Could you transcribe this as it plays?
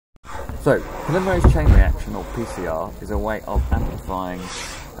So, polymerase chain reaction, or PCR, is a way of amplifying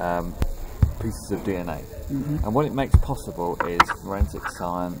pieces of DNA. And what it makes possible is forensic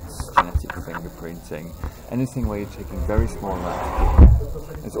science, genetic fingerprinting, anything where you're taking very small amounts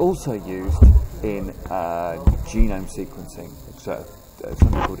of DNA. It's also used in genome sequencing. So,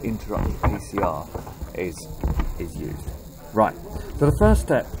 something called interrupted PCR is used. Right, so the first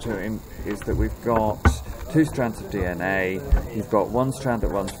step is that we've got two strands of DNA. You've got one strand that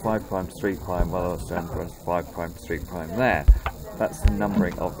runs 5' to 3', one other strand that runs 5' to 3' there. That's the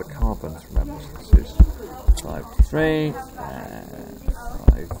numbering of the carbons, remember. So this is 5 to 3, and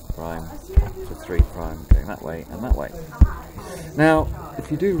 5' to 3', going that way and that way. Now,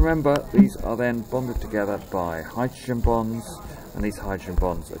 if you do remember, these are then bonded together by hydrogen bonds, and these hydrogen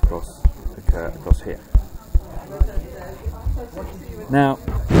bonds occur across here. Now,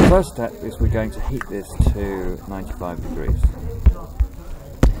 the first step is we're going to heat this to 95 degrees.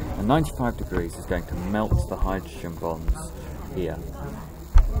 And 95 degrees is going to melt the hydrogen bonds here.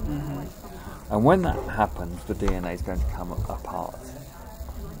 And when that happens, the DNA is going to come apart.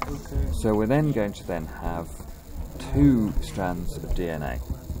 So we're then going to have two strands of DNA.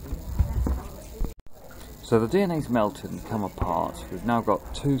 So the DNA's melted and come apart. We've now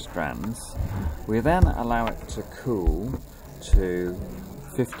got two strands. We then allow it to cool to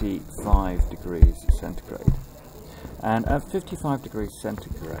 55 degrees centigrade. And at 55 degrees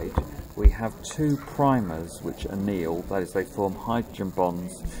centigrade, we have two primers which anneal, that is, they form hydrogen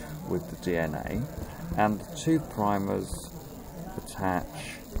bonds with the DNA, and the two primers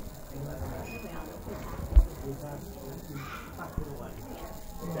attach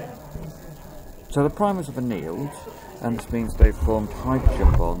so the primers have annealed, and this means they've formed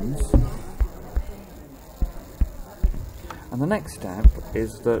hydrogen bonds. And the next step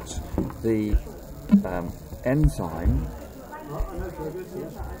is that the enzyme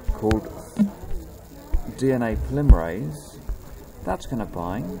called DNA polymerase, that's going to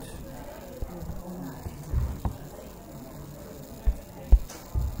bind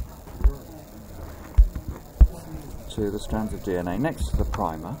to the strands of DNA next to the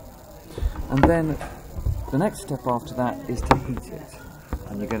primer. And then the next step after that is to heat it,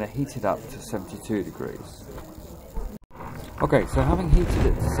 and you're going to heat it up to 72 degrees. Okay, so having heated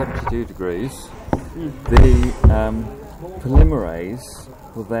it to 72 degrees, the polymerase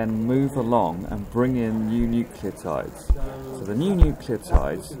will then move along and bring in new nucleotides. So the new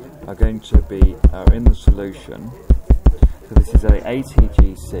nucleotides are going to be in the solution. So this is a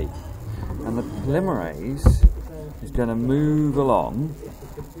ATGC, and the polymerase is going to move along.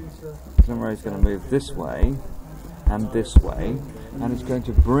 The polymerase is going to move this way, and it's going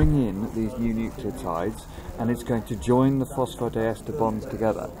to bring in these new nucleotides, and it's going to join the phosphodiester bonds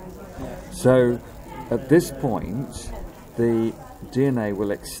together. So at this point, the DNA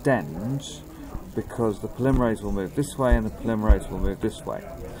will extend because the polymerase will move this way and the polymerase will move this way.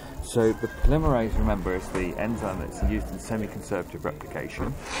 So the polymerase, remember, is the enzyme that's used in semi-conservative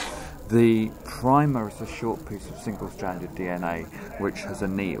replication. The primer is a short piece of single-stranded DNA which has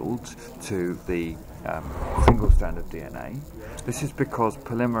annealed to the single strand of DNA. This is because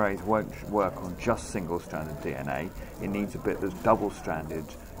polymerase won't work on just single-stranded DNA. It needs a bit that's double-stranded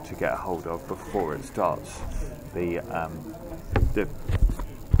to get a hold of before it starts the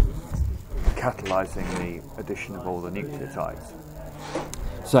catalyzing the addition of all the nucleotides.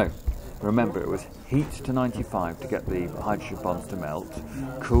 So remember, it was heat to 95 to get the hydrogen bonds to melt,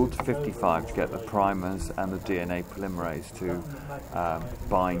 cool to 55 to get the primers and the DNA polymerase to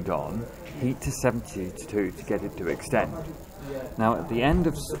bind on, heat to 72 to get it to extend. Now at the end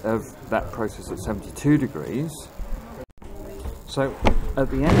of that process at 72 degrees, so at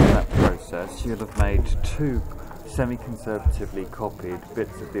the end of that process you'll have made two semi-conservatively copied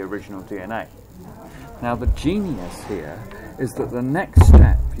bits of the original DNA. Now the genius here is that the next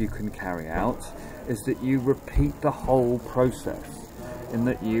step you can carry out is that you repeat the whole process, in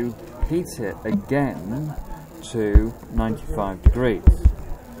that you heat it again to 95 degrees.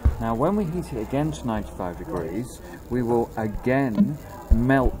 Now when we heat it again to 95 degrees, we will again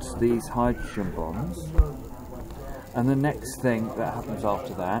melt these hydrogen bonds, and the next thing that happens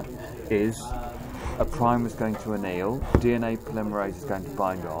after that is a primer is going to anneal, DNA polymerase is going to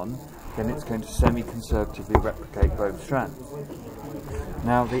bind on, then it's going to semi-conservatively replicate both strands.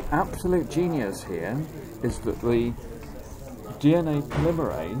 Now the absolute genius here is that the DNA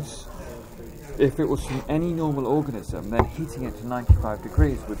polymerase, if it was from any normal organism, then heating it to 95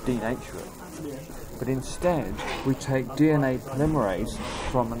 degrees would denature it. But instead, we take DNA polymerase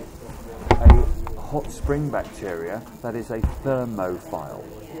from a hot spring bacteria that is a thermophile.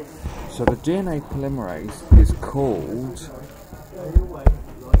 So the DNA polymerase is called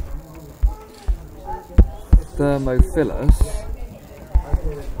thermophilus,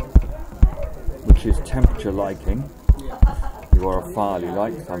 which is temperature liking. You are a file, you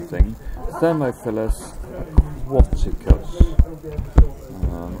like something. Thermophilus aquaticus.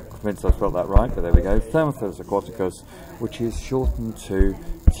 I'm convinced I spelled that right, but there we go. Thermophilus aquaticus, which is shortened to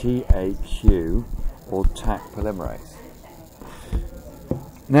TAQ, or Taq polymerase.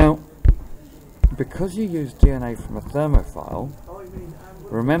 Now, because you use DNA from a thermophile,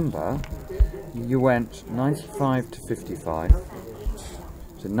 remember you went 95 to 55.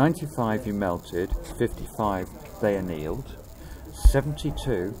 So 95 you melted, 55 they annealed,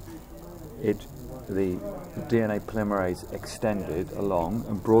 72 the DNA polymerase extended along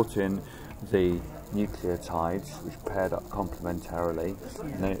and brought in the nucleotides, which paired up complementarily,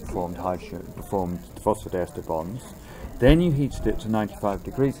 and then it formed phosphodiester bonds. Then you heated it to 95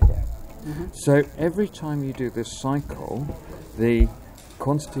 degrees again. So every time you do this cycle, the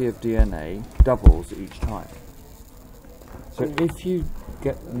quantity of DNA doubles each time. So if you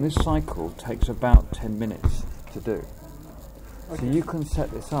and this cycle takes about 10 minutes to do. So you can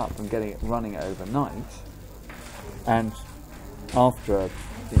set this up and getting it running overnight, and after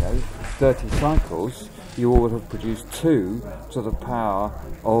 30 cycles, you will have produced 2 to the power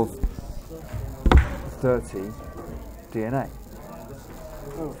of 30 DNA.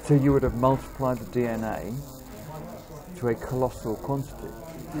 So you would have multiplied the DNA to a colossal quantity,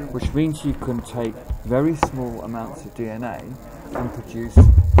 which means you can take very small amounts of DNA and produce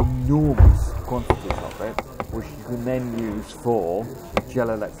enormous quantities of it, which you can then use for gel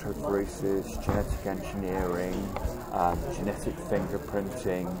electrophoresis, genetic engineering, genetic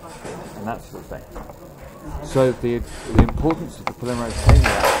fingerprinting, and that sort of thing. So the importance of the polymerase chain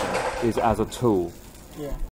reaction is as a tool.